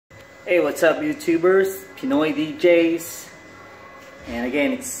Hey, what's up YouTubers, Pinoy DJs, and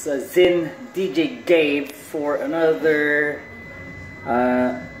again it's Zin DJ Gabe for another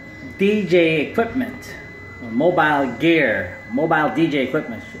DJ equipment, mobile gear, mobile DJ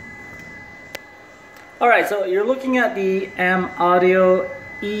equipment. Alright, so you're looking at the m.audio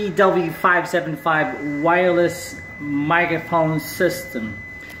EW575 wireless microphone system.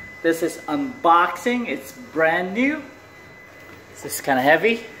 This is unboxing, it's brand new. This is kind of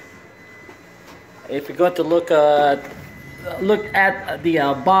heavy. If you're going to look at the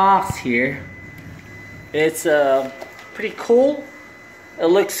box here, it's pretty cool. It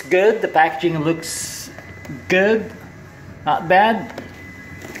looks good. The packaging looks good, not bad.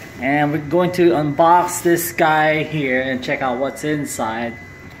 And we're going to unbox this guy here and check out what's inside.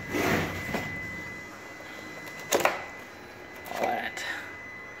 Alright,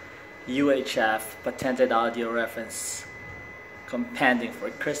 UHF patented audio reference. Compendium for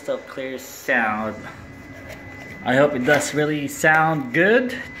crystal clear sound. I hope it does really sound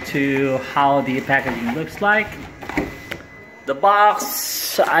good to how the packaging looks like. The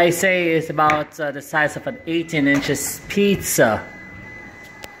box, I say, is about the size of an 18 inches pizza.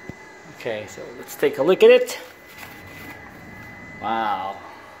 Okay, so let's take a look at it. Wow,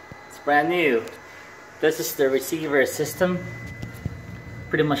 it's brand new. This is the receiver system.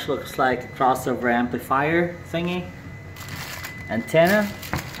 Pretty much looks like a crossover amplifier thingy. Antenna,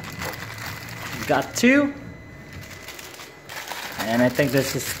 got two, and I think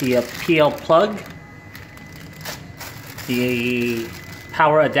this is the PL plug, the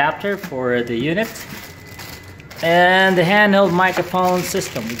power adapter for the unit, and the handheld microphone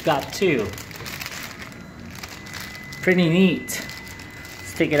system. We've got two. Pretty neat.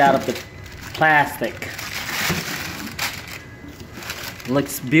 Let's take it out of the plastic. It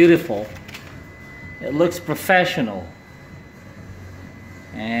looks beautiful. It looks professional.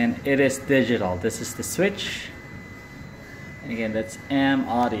 And it is digital. This is the switch. And again, that's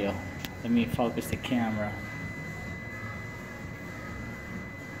m.audio. Let me focus the camera.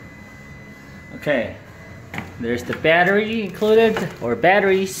 Okay, there's the battery included, or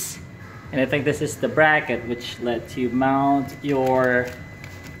batteries. And I think this is the bracket which lets you mount your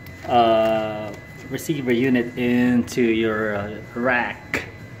receiver unit into your rack.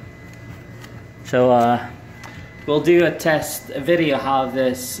 So we'll do a test video how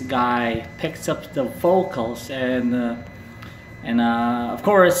this guy picks up the vocals, and of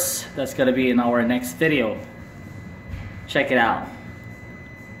course that's gonna be in our next video. Check it out.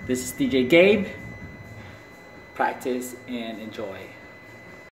 This is DJ Gabe. Practice and enjoy.